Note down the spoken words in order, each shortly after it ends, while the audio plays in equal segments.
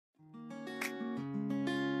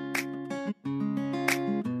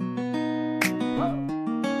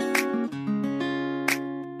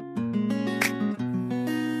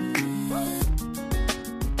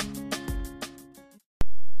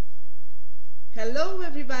Hello,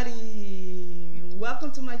 everybody.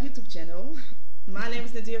 Welcome to my YouTube channel. My name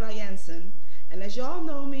is Nadira Jansen, and as you all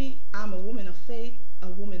know me, I'm a woman of faith, a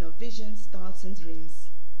woman of visions, thoughts, and dreams.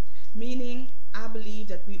 Meaning, I believe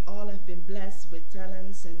that we all have been blessed with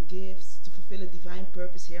talents and gifts to fulfill a divine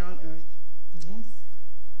purpose here on earth. Yes.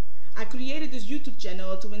 I created this YouTube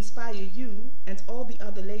channel to inspire you and all the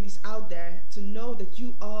other ladies out there to know that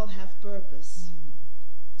you all have purpose.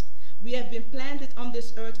 We have been planted on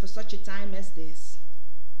this earth for such a time as this.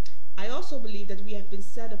 I also believe that we have been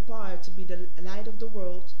set apart to be the light of the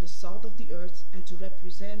world, the salt of the earth, and to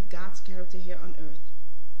represent God's character here on earth.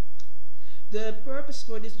 The purpose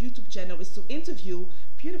for this YouTube channel is to interview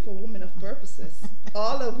beautiful women of purposes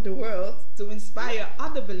all over the world to inspire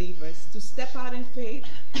other believers to step out in faith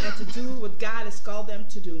and to do what God has called them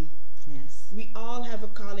to do. Yes. We all have a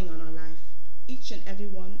calling on our life, each and every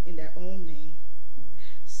one in their own name.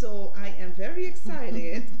 So I am very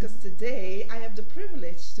excited because today I have the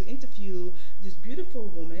privilege to interview this beautiful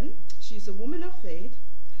woman. She's a woman of faith,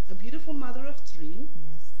 a beautiful mother of three.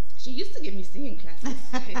 Yes. She used to give me singing classes.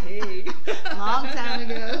 Hey. Long time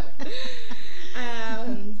ago.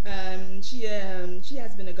 And she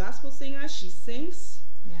has been a gospel singer. She sings.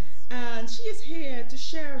 Yes. And she is here to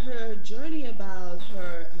share her journey about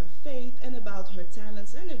her faith and about her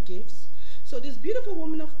talents and her gifts. So this beautiful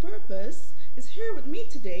woman of purpose is here with me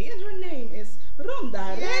today, and her name is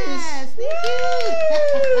Rhonda. Yes,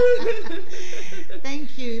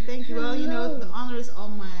 thank you. Thank you. Well, the honor is all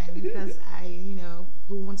mine because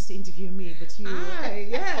who wants to interview me but you?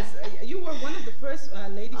 Yes, you were one of the first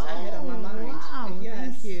ladies I had on my mind. Wow, yes.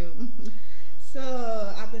 Thank you.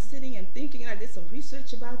 So I've been sitting and thinking, and I did some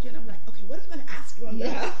research about you, and I'm like, okay, what am I going to ask Rhonda?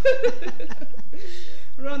 Yeah.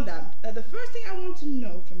 Rhonda, the first thing I want to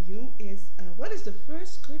know from you is what is the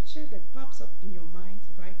first scripture that pops up in your mind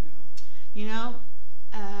right now?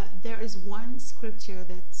 There is one scripture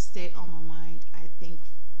that stayed on my mind, I think,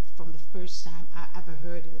 from the first time I ever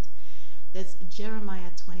heard it. That's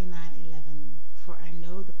Jeremiah 29:11. For I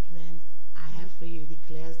know the plan I have for you,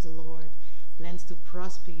 declares the Lord. Plans to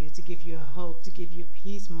prosper you, to give you hope, to give you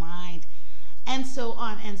peace, mind, and so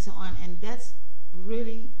on and so on. And that's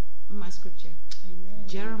really my scripture. Amen.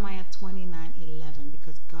 Jeremiah 29:11,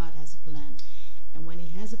 because God has a plan, and when He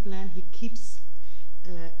has a plan, He keeps.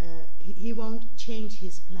 He won't change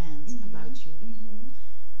His plans about you.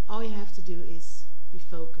 All you have to do is be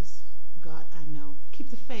focused. God, I know. Keep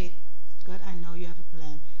the faith. God, I know you have a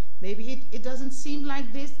plan. Maybe it doesn't seem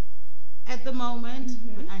like this at the moment,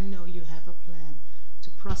 but I know you have a plan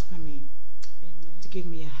to prosper me, Amen. to give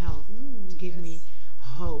me a health, to give me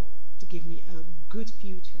hope, to give me a good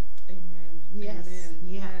future. Amen. Yes. Amen.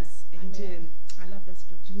 Yeah. Yes. Amen. I do. I love that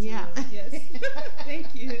scripture too. Yeah. Yes.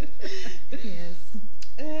 Thank you. Yes.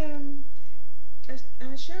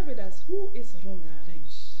 Share with us, who is Rhonda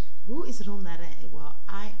Rensch? Who is Rhonda Rensch? Well,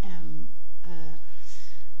 I am,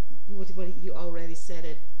 what you already said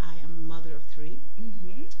it, I am a mother of three.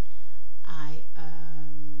 I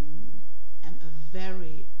am a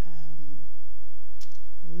very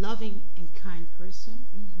loving and kind person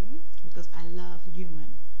because I love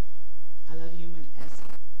human. I love human as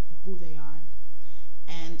who they are.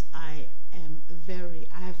 And I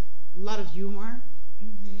have a lot of humor.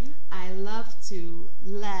 I love to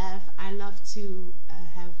laugh. I love to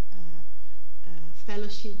have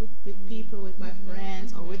fellowship with people, with my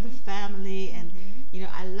friends, or with the family. And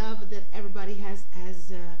I love that everybody has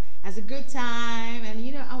a good time.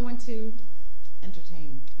 And I want to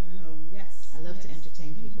entertain. Oh yes. I love to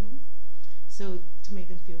entertain people. So to make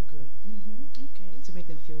them feel good. Okay. To make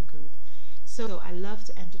them feel good. So I love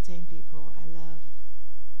to entertain people. I love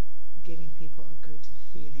giving people a good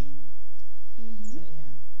feeling. So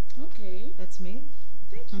yeah. Okay. That's me.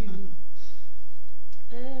 Thank you.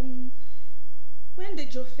 When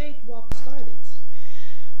did your faith walk started?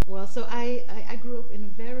 Well, so I grew up in a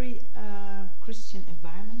very Christian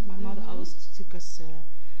environment. My mother always took us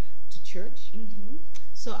to church.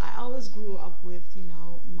 So I always grew up with,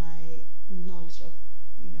 my knowledge of,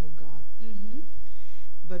 God.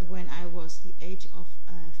 But when I was the age of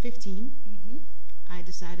 15, I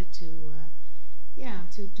decided to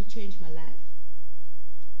change my life.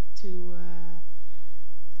 To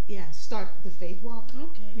start the faith walk.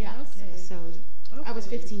 Okay. Yeah. Okay. So I was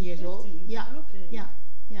 15 years old. Yeah. Okay. Yeah.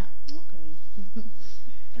 Yeah. Okay.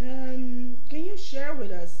 Can you share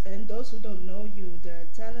with us and those who don't know you the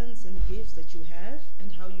talents and gifts that you have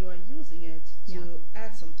and how you are using it to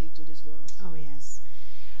add something to this world? Oh yes.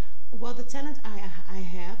 Well, the talent I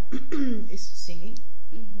have is singing,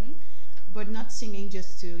 but not singing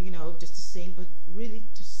just to sing, but really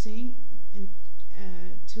to sing and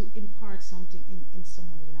to impart something in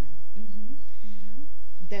someone's life.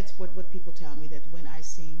 that's what people tell me, that when I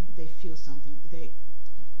sing, they feel something. They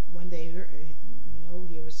when they hear,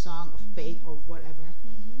 hear a song of faith or whatever,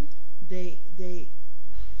 they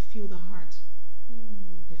feel the heart.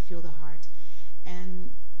 They feel the heart,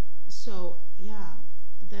 and so yeah,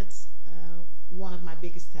 that's one of my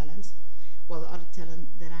biggest talents. Well, the other talent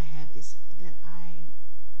that I have is that I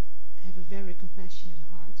have a very compassionate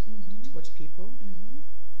heart towards people.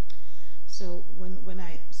 So when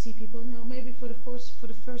I see people, maybe for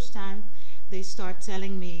the first time, they start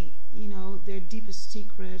telling me, their deepest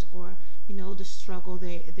secret, or the struggle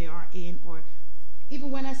they are in, or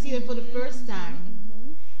even when I see them for the first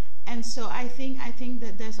time. And so I think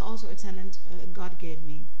that there's also a talent God gave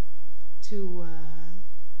me to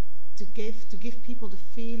give people the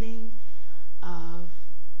feeling of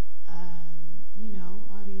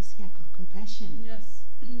how do you say, compassion. Yes.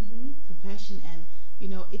 Compassion, and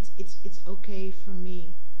it's okay for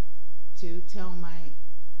me to tell my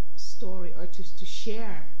story, or to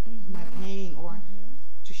share my pain, or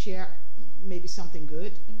to share maybe something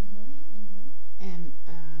good, and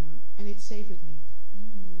it's safe with me.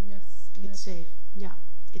 Yes. It's safe. Yeah,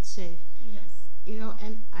 it's safe. Yes.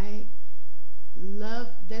 And I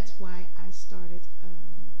love. That's why I started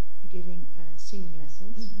giving singing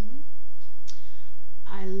lessons.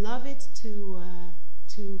 I love it to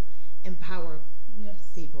empower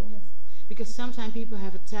people. Yes. Because sometimes people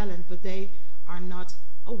have a talent, but they are not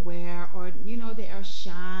aware, or they are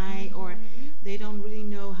shy, or they don't really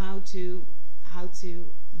know how to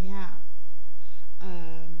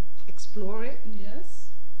explore it. Yes.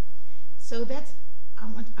 So that's I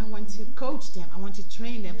want to coach them. I want to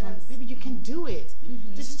train them. From maybe you can do it.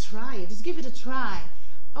 Just try it. Just give it a try.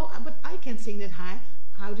 Oh, but I can sing that high.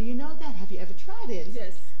 How do you know that? Have you ever tried it?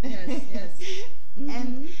 Yes. And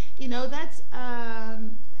that's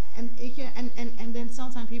and then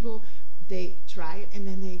sometimes people, they try it, and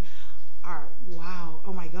then they are, wow,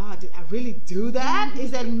 oh my God, did I really do that?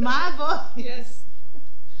 Is that my voice? Yes.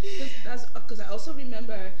 Because I also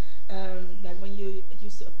remember like when you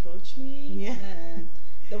used to approach me, and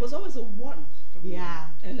there was always a warmth from you,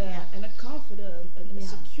 and a confidence, and a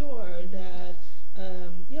secure that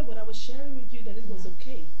what I was sharing with you, that it was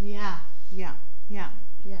okay.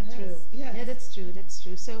 True. Yes. Yeah, that's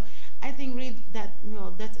true. So I think really that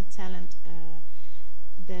that's a talent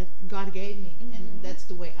that God gave me, and that's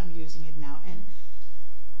the way I'm using it now. And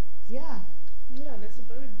that's a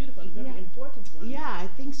very beautiful and very important one. Yeah, I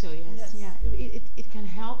think so. Yes. Yeah, it can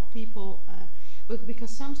help people, because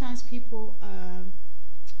sometimes people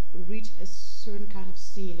reach a certain kind of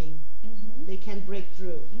ceiling. They can break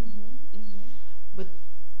through, but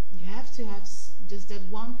you have to have just that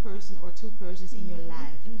one person or two persons in your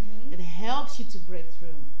life that helps you to break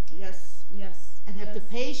through. Yes. And have the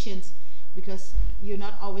patience, because you're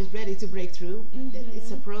not always ready to break through.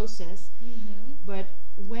 It's a process. But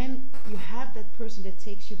when you have that person that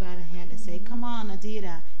takes you by the hand and say, "Come on,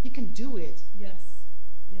 Adira, you can do it." Yes.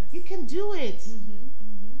 You can do it.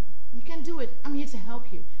 You can do it. I'm here to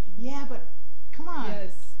help you. Yeah, but come on.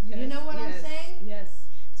 Yes. You know what I'm saying? Yes.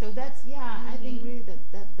 So that's I think really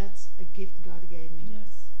that's a gift God gave me.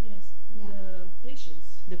 Yes. Yeah. The patience.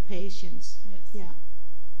 The patience. Yes. Yeah.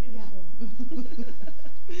 Beautiful. Yeah.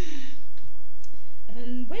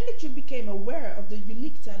 And when did you become aware of the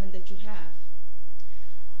unique talent that you have?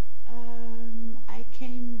 I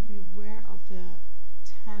came beware of the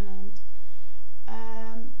talent.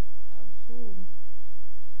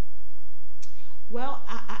 Well,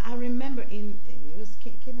 I remember it was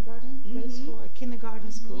kindergarten, grade school,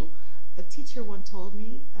 kindergarten school. A teacher once told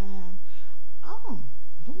me, "Oh,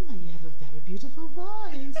 Rona, you have a very beautiful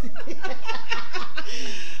voice."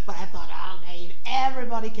 But I thought, okay,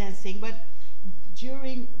 everybody can sing. But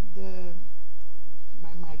during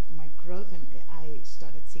my growth, and I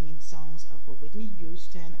started singing songs of Whitney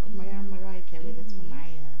Houston or Mariah Carey. That's from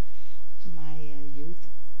my youth,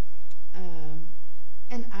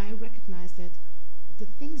 and I recognized that the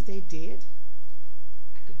things they did,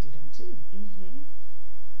 I could do them too.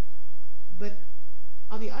 But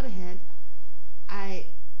on the other hand, I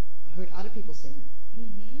heard other people sing,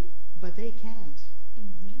 but they can't.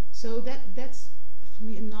 So that's for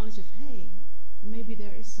me a knowledge of, hey, maybe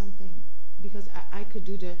there is something, because I could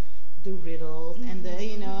do the riddles and the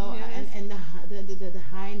and the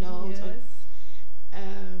high notes,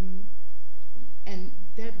 and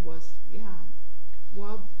that was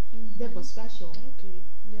that was special. Okay.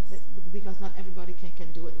 Yes. Because not everybody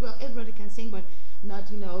can do it. Well, everybody can sing, but not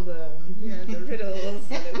the the riddles.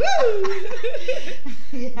 Woo!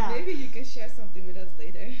 Yeah. Maybe you can share something with us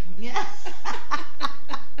later. Yeah.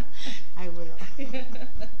 I will.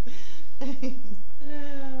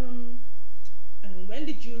 And when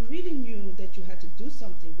did you to do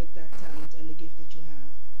something with that talent and the gift that you have?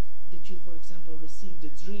 Did you, for example, receive the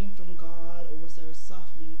dream from God, or was there a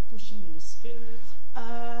softly pushing in the spirit?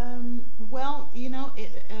 Well,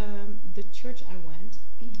 the church I went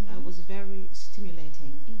was very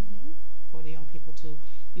stimulating for the young people to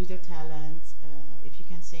use their talents. If you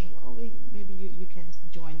can sing, well, maybe you can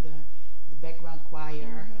join the background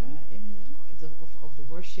choir of the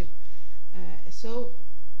worship.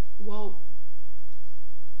 Well,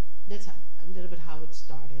 that's a little bit how it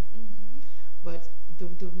started. But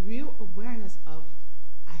the real awareness of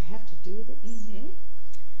I have to do this,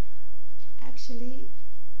 actually,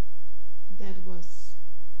 that was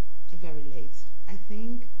very late. I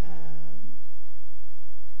think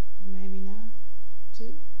maybe now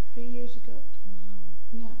 2-3 years ago. Wow.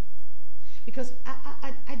 Yeah, because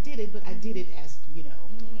I did it, but I did it as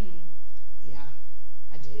yeah,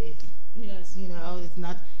 I did it. Yes. It's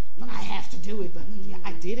not. I have to do it, but yeah,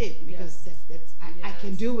 I did it because that's I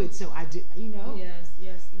can do it. So I did. Yes.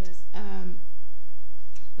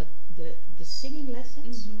 But the singing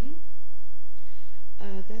lessons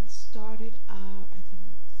that started. I think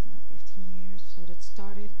it's now 15 years. So that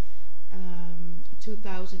started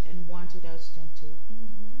 2001, 2002.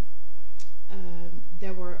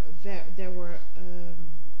 There were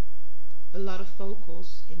a lot of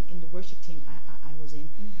vocals in the worship team I was in,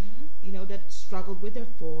 that struggled with their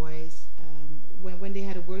voice. When they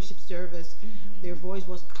had a worship service, their voice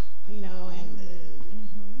was, and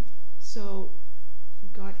so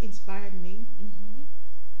God inspired me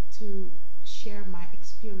to share my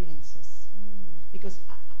experiences, because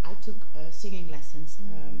I took singing lessons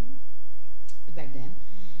back then,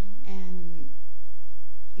 and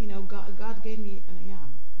God gave me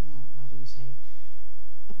how do you say,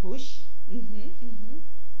 a push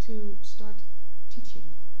to start teaching.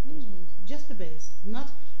 Just the base,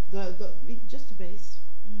 not just the base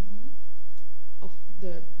of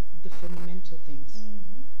the fundamental things,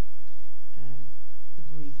 the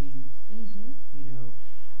breathing,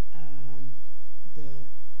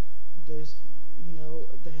 there's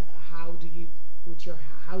the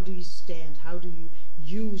how do you stand, how do you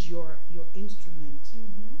use your instrument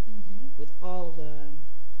with all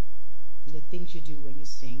the things you do when you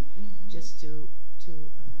sing, just to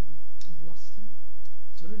I've lost them.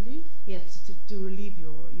 To relieve? Yes, to relieve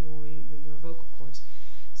your vocal cords.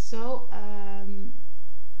 So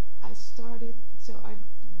I started.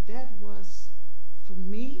 That was for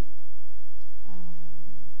me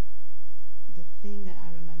the thing that I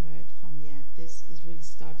remembered from. Yeah, this is really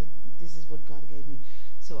started. This is what God gave me.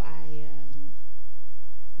 So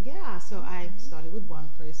I started with one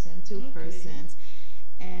person, two persons,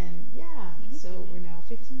 and so we're now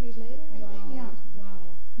 15 years later. I think. Yeah.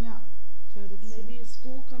 Wow. Yeah. So that's maybe a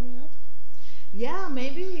school coming up. Yeah,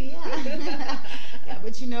 maybe. Yeah. Yeah,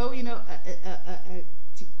 but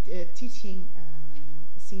teaching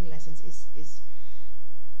singing lessons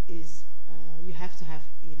is you have to have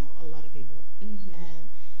a lot of people, and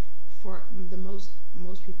for the most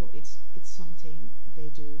people it's something they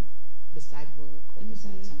do beside work or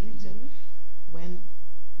beside something. So when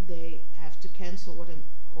they have to cancel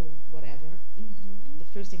or whatever, the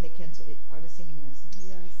first thing they cancel are the singing lessons.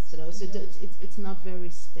 Yes. So it's not very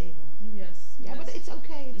stable. Yes. Yeah, but it's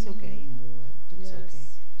okay. It's okay. It's okay.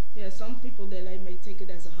 Yeah, some people may take it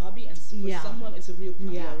as a hobby, and for someone it's a real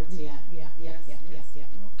priority. Yeah.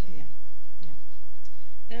 Okay.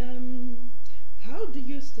 Yeah. How do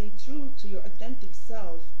you stay true to your authentic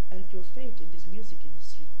self and your faith in this music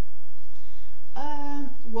industry?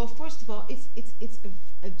 Well, first of all, it's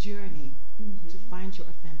a journey to find your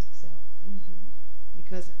authentic self,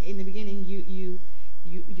 because in the beginning you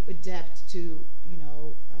adapt to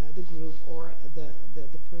the group or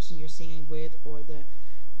the person you're singing with or the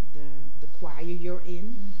choir you're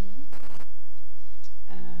in,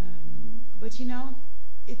 but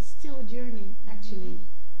it's still a journey. Actually,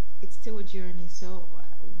 it's still a journey. So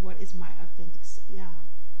what is my authentic?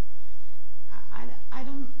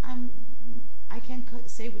 I can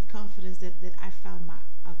say with confidence that I found my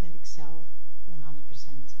authentic self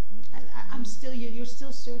 100%. I'm still, you're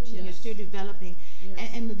still searching, you're still developing,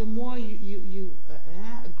 and the more you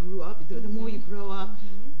grew up, the more you grow up,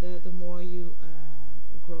 the more you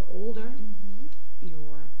grow older,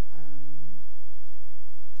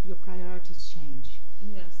 your priorities change.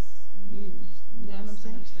 Yes. You know what I'm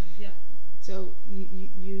saying? I understand. Yeah. So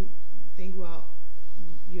you think, well,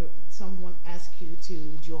 someone asks you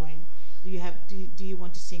to join. Do you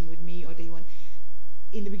want to sing with me, or do you want?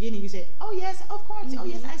 In the beginning, you say, "Oh yes, of course. Oh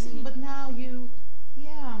yes, I sing." But now you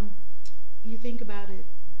think about it.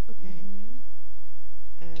 Okay.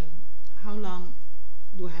 How long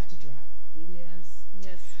do I have to drive?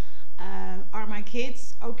 Yes. Are my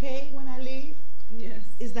kids okay when I leave? Yes.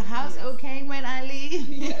 Is the house Yes. okay when I leave?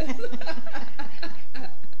 Yes.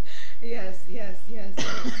 Yes, yes, yes,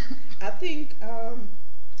 yes. I think a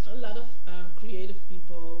lot of creative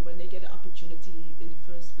people, when they get an opportunity in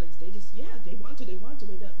the first place, they just, yeah, they want to.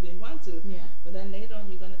 Yeah. But then later on,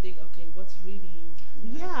 you're gonna think, okay, what's really,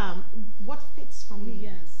 yeah. Yeah. What fits for me?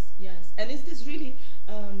 Yes, yes. And is this really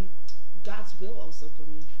God's will also for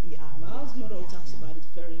me? Yeah. Miles Yeah, Monroe yeah, talks yeah. about it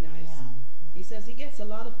very nice. Yeah. He says he gets a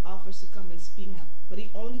lot of offers to come and speak, Yeah. but he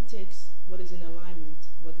only takes what is in alignment,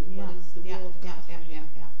 what is the will of God for him.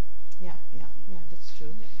 Yeah, that's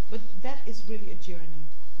true. Yeah. But that is really a journey.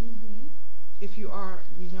 Mm-hmm. If you are,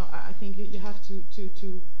 I think you have to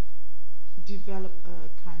develop a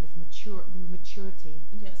kind of maturity,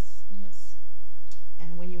 Yes, yes.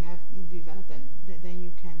 and when you develop that, then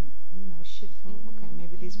you can shift from okay,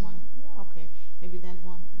 maybe this one, yeah, okay, maybe that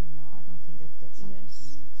one, no, I don't think that's something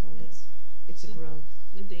Yes, for me. So yes. it's a So growth.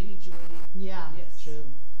 the daily journey. Yeah, Yes. true.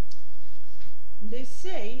 They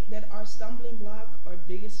say that our stumbling block, our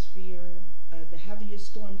biggest fear, the heaviest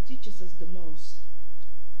storm teaches us the most.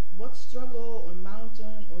 What struggle or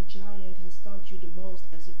mountain or giant has taught you the most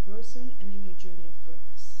as a person and in your journey of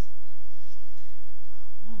purpose?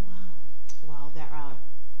 Oh wow. Well, there are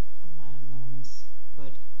a lot of moments,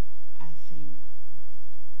 but I think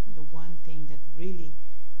the one thing that really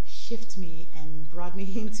shifted me and brought me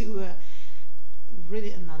into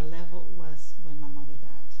really another level was when my mother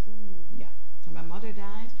died. Yeah, when my mother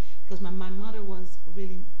died, because my mother was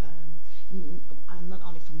really not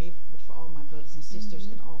only for me but for all my brothers and sisters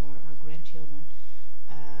and all her grandchildren,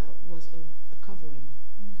 was a covering,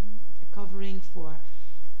 a covering for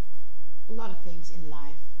a lot of things in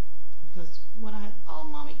life. Because when I had, oh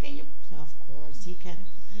mommy, can you? Of course he can.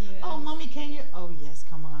 Yes. Oh mommy, can you? Oh yes,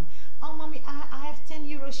 come on. Oh mommy, I have 10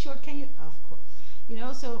 euros short. Can you? Of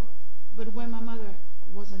course. So, but when my mother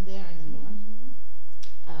wasn't there anymore,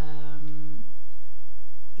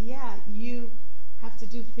 yeah, you have to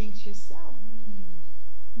do things yourself.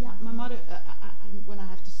 Yeah, my mother. When I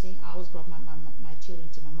have to sing, I always brought my children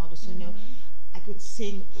to my mother, so I could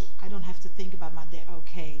sing. I don't have to think about my dad.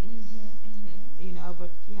 Okay, But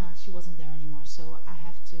yeah, she wasn't there anymore, so I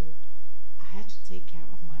had to take care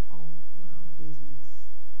of my own business.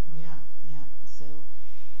 Yeah, yeah. So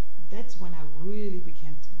that's when I really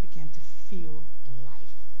began to feel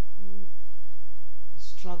life,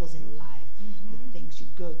 struggles in life, the things you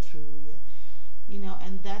go through. Yeah.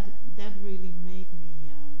 And that really made me,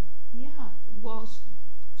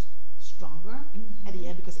 stronger at the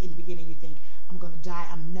end, because in the beginning you think, I'm gonna die,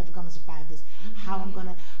 I'm never gonna survive this.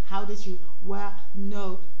 How did you? Well,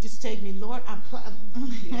 no, just take me, Lord.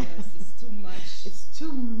 Yes, it's too much. It's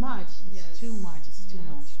too much. It's too much. It's too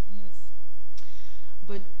much. Yes.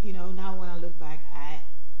 But now when I look back,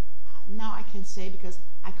 now I can say, because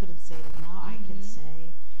I couldn't say that. Now I can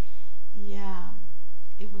say, yeah,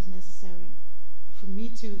 it was necessary for me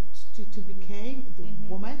to become the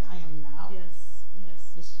woman I am now. Yes,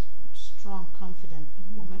 yes. This strong, confident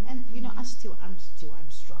woman, and I'm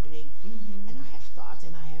struggling, and I have thoughts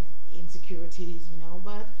and I have insecurities,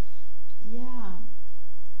 but yeah,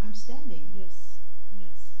 I'm standing. Yes,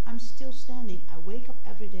 yes. I'm still standing. I wake up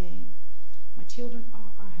every day. My children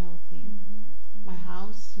are healthy. My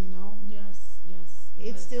house, Yes, yes.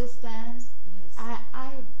 it still stands. Yes.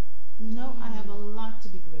 I know I have a lot to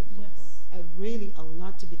be grateful for. Really a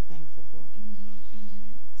lot to be thankful for.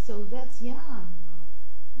 So that's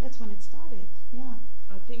that's when it started. Yeah.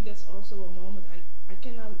 I think that's also a moment I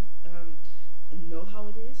cannot know how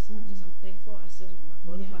it is, because I'm thankful I still have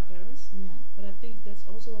both of my parents. Yeah. But I think that's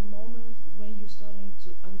also a moment when you're starting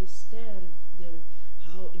to understand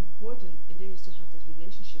how important it is to have that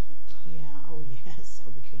relationship with God. Yeah. Oh yes.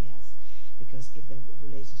 Oh because if the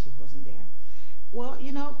relationship wasn't there, well,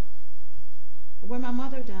 when my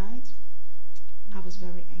mother died, I was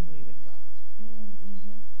very angry with God,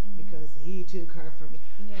 because He took her from me.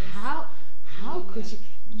 Yes. How could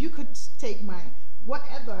you could take my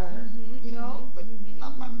whatever, but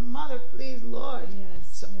not my mother, please, Lord. Yes.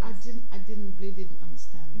 So yes. I really didn't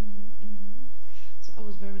understand it. So I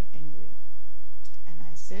was very angry, and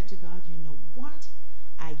I said to God, you know what?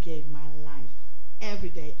 I gave my life every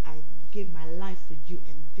day. I give my life for you,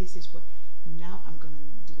 and this is what. Now I'm gonna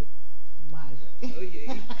do it my way. Oh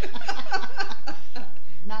yeah.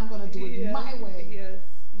 Now I'm gonna do it my way. Yes.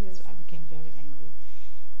 Yes. So I became very angry,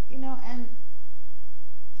 and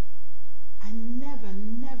I never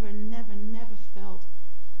felt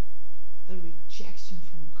a rejection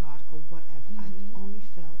from God or whatever. I only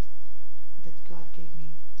felt that God gave me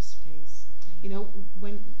the space.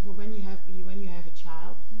 When you have a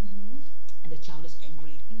child, and the child is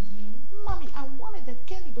angry, mommy, I wanted that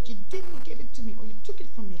candy, but you didn't give it to me, or you took it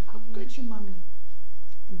from me. How could you, mommy?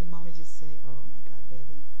 And the mommy just say, oh my God,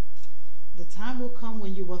 baby. The time will come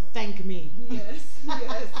when you will thank me. Yes,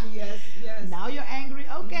 yes, yes, yes. Now you're angry.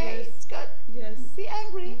 Okay, Yes. it's good. Yes. Be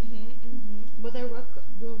angry. But there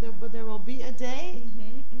will be a day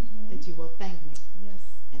that you will thank me. Yes.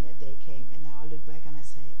 And that day came. And now I look back and I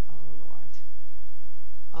say, oh Lord.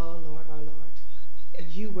 Oh Lord, oh Lord.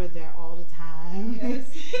 You were there all the time. Yes.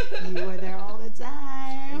 You were there all the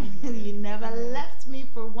time. You never left me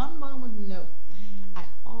for one moment. No. I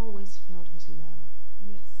always felt his love.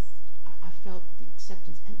 Yes. I felt the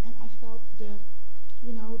acceptance, and I felt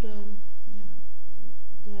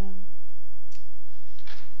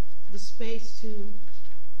the space to,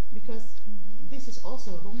 because this is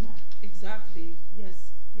also Ronda. Exactly.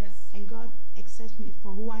 Yes. Yes. And God accepts me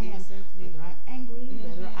for who I am. Exactly. Whether I'm angry,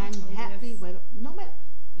 whether I'm happy, yes. whether no matter.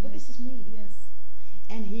 But this is me. Yes.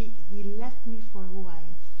 And he left me for who I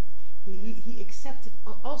am. He accepted,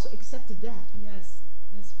 also accepted that. Yes.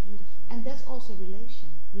 That's beautiful. And that's also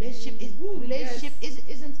relationship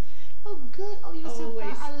isn't oh good, oh you're so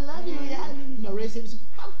fine, I love you. Yeah. No, relationship is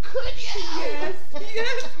how could you? Yes.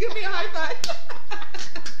 Yes. Give me a high five.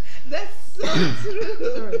 That's so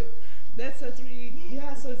true. Sorry. That's so true.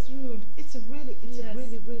 Yeah, so true. It's a really,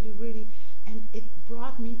 and it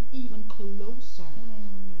brought me even closer.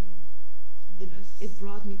 It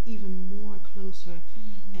brought me even more closer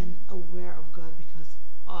and aware of God, because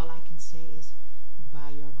all I can say is, by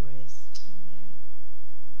your grace,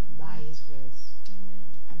 by His grace,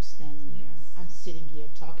 I'm standing here. I'm sitting here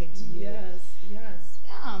talking to you. Yes, yes.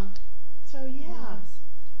 So yeah. Yes.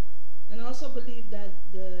 And I also believe that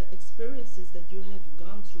the experiences that you have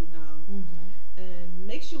gone through now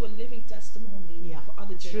makes you a living testimony for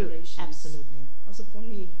other generations. True. Absolutely. Also for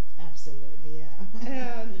me. Absolutely, yeah.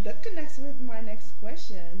 And that connects with my next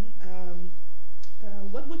question.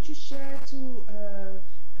 What would you share to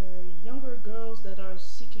younger girls that are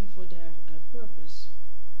seeking for their purpose?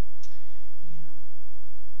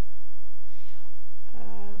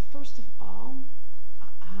 Yeah. First of all,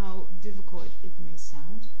 how difficult it may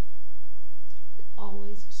sound,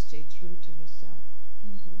 always stay true to yourself.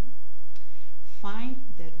 Find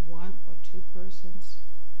that one or two persons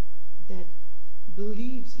that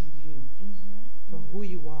believes in you for who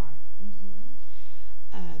you are,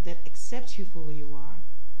 that accepts you for who you are,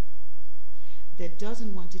 that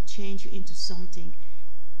doesn't want to change you into something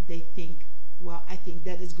they think, well, I think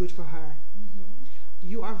that is good for her.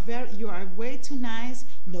 You are way too nice.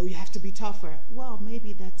 No, you have to be tougher. Well,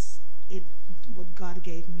 maybe that's it. What God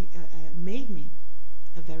gave me, made me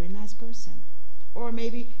a very nice person, or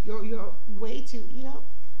maybe you're way too,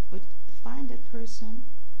 But find that person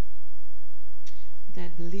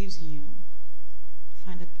that believes in you.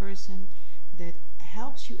 Find that person that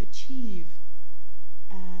helps you achieve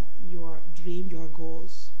your dream, your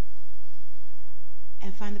goals,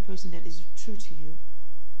 and find the person that is true to you.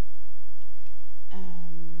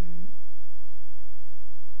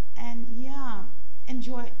 And yeah,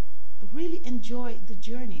 really enjoy the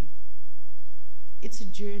journey. It's a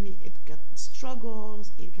journey. It got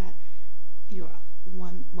struggles. It got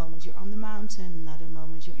one moment you're on the mountain, another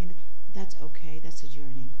moment you're in the, that's okay. That's a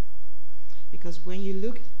journey. Because when you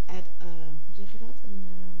look at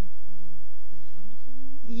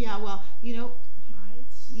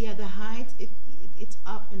Heights. Yeah, the height, it's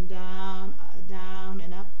up and down, down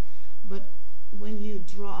and up. But when you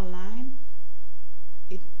draw a line,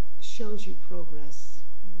 it shows you progress.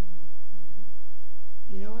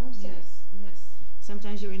 You know what I'm saying? Yes, yes.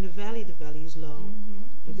 Sometimes you're in the valley is low.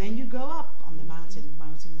 But then you go up on the mountain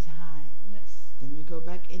is high. Yes. Then you go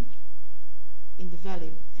back in the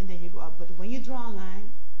valley, and then you go up. But when you draw a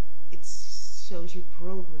line, it shows you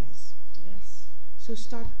progress. Yes. So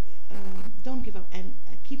don't give up, and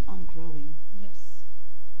keep on growing. Yes.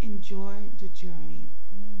 Enjoy the journey.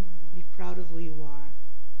 Be proud of who you are.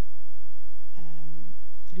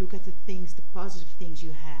 Look at the things, the positive things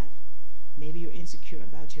you have. Maybe you're insecure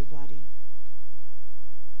about your body.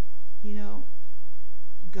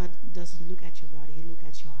 God doesn't look at your body, He looks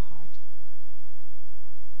at your heart.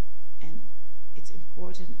 And it's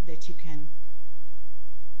important that you can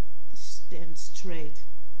stand straight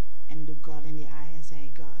and look God in the eye and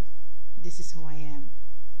say, God, this is who I am.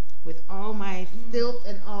 With all my filth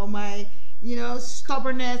and all my,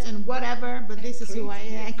 stubbornness and whatever, but this is who I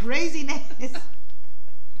am. And craziness.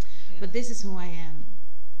 But this is who I am.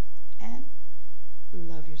 And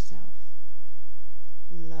love yourself.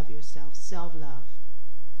 Love yourself. Self-love.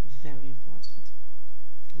 Very important.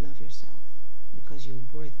 Love yourself. Because you're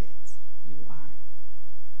worth it. You are.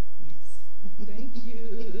 Yes. Thank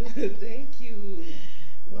you. Thank you.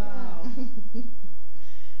 Wow.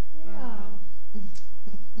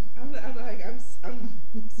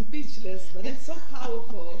 speechless, but it's so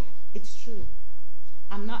powerful. It's true.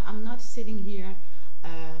 I'm not sitting here.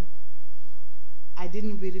 Uh, I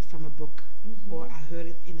didn't read it from a book, or I heard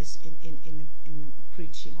it in a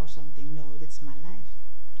preaching or something. No, it's my life.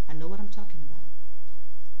 I know what I'm talking about.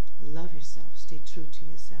 Love yourself. Stay true to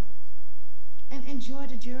yourself, and enjoy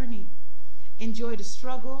the journey. Enjoy the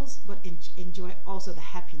struggles, but enjoy also the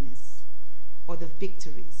happiness or the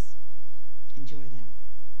victories. Enjoy them.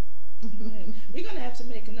 We're gonna have to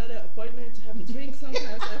make another appointment to have a drink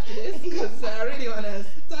sometimes after this, because I really wanna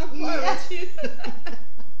talk more with you.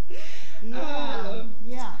 For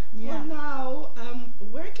now,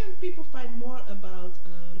 where can people find more about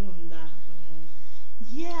Ronda?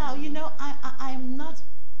 Yeah, you know, I'm not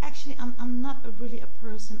actually. I'm not really a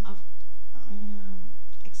person of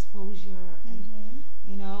exposure, and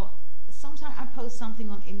you know, sometimes I post something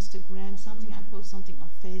on Instagram, something I post something on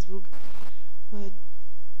Facebook, but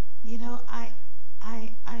you know, I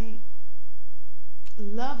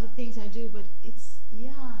love the things I do, but it's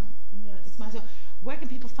it's myself. Where can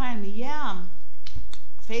people find me?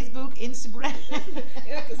 Facebook, Instagram.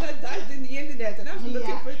 Yeah, because I dived in the internet and I'm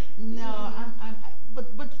looking for. No, but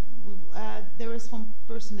there is one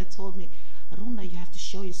person that told me, Ronda, you have to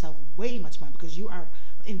show yourself way much more because you are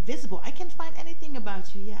invisible. I can't find anything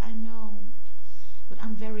about you. Yeah, I know, but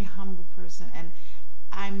I'm a very humble person, and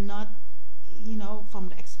I'm not, you know, from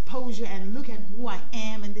the exposure and look at who I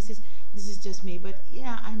am, and this is just me. But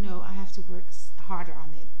yeah, I know I have to work harder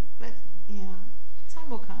on it. But yeah,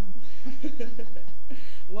 time will come.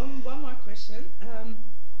 One more question.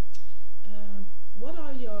 What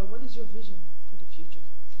is your vision for the future?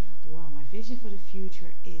 Wow, my vision for the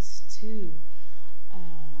future is to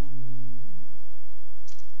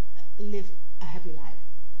live a happy life.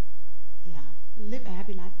 Yeah, live a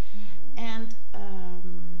happy life, and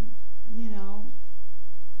you know,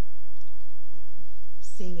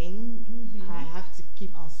 singing. I have to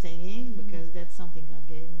keep on singing because that's something God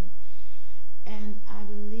gave me, and I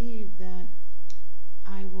believe that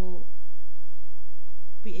I will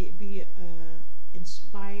be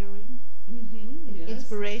inspiring,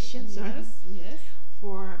 inspiration. Yes.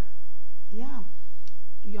 For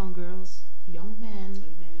young girls, young men.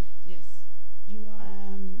 Amen. Yes, you are.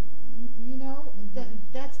 You know,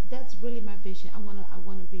 that's really my vision. I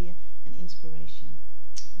wanna be an inspiration.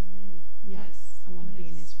 Amen. Yes, I want to be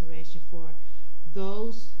an inspiration for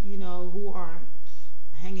those, you know, who are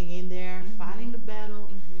hanging in there, fighting the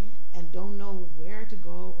battle, and don't know where to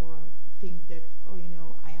go, or think that, oh, you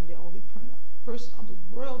know, I am the only person of the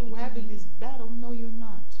world who having this battle. No, you're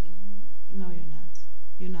not. No, you're not.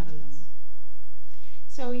 You're not alone.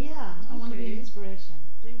 So yeah, I want to be an inspiration.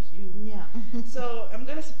 Thank you. Yeah. So I'm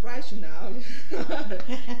gonna surprise you now.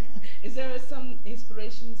 Is there some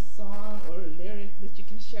inspiration song or lyric that you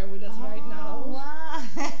can share with us right now? Wow.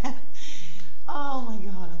 Oh my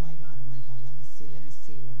God. Let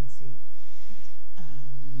me see.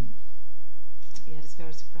 Yeah, it's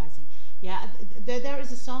very surprising. Yeah, there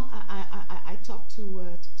is a song. I talked to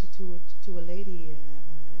a lady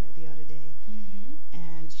the other day,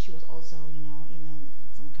 and she was also, you know, in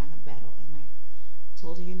some kind of battle, and I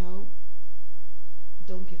told her, you know,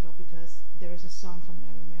 don't give up, because there is a song from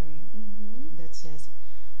Mary that says,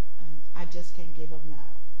 I just can't give up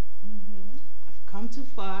now. I've come too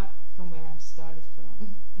far from where I've started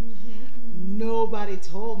from. Nobody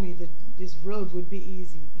told me that this road would be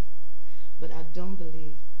easy, but I don't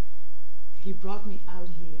believe He brought me out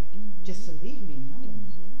here just to leave me. No.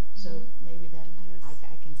 So maybe that I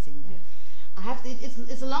can sing that. I have to.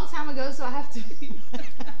 It's a long time ago, so I have to.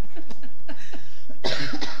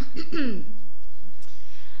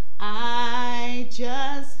 I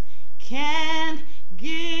just can't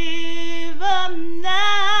give up now.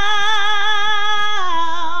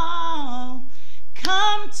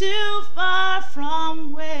 Come too far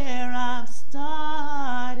from where I've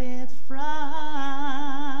started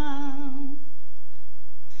from.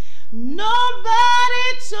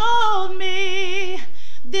 Nobody told me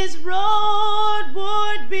this road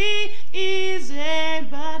would be easy,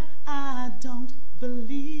 but I don't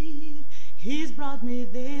believe He's brought me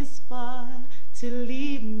this far to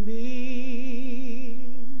leave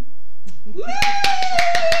me.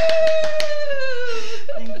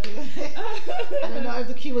 Thank you. I don't know if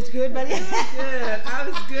the key was good, but it was good. I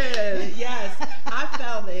was good. Yes, I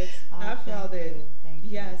felt it. I felt it. Thank you.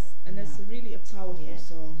 Yes, and it's really a powerful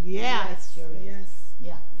song. Yeah, yes. it sure is. Yes.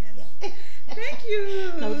 Yeah. Thank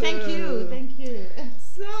you. No, thank you.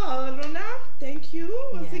 So, Ronda, thank you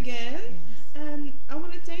once again. Yes. And I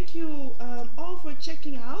want to thank you all for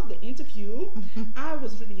checking out the interview. I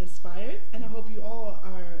was really inspired, and I hope you all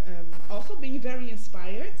are also being very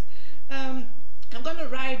inspired. I'm gonna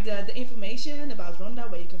write the information about Rhonda,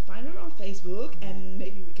 where you can find her on Facebook, and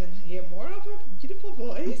maybe we can hear more of her beautiful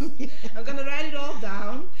voice. I'm gonna write it all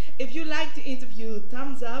down. If you like the interview,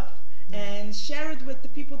 thumbs up, and share it with the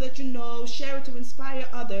people that you know. Share it to inspire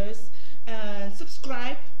others, and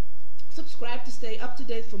subscribe to stay up to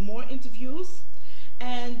date for more interviews.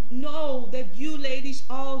 And know that you ladies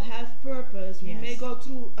all have purpose. We may go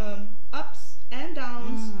through ups and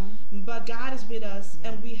downs, but God is with us,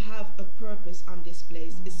 and we have a purpose on this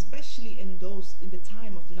place, especially in the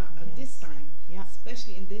time of this time,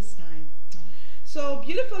 especially in this time. So,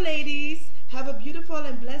 beautiful ladies, have a beautiful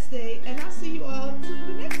and blessed day, and I'll see you all to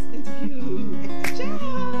the next interview.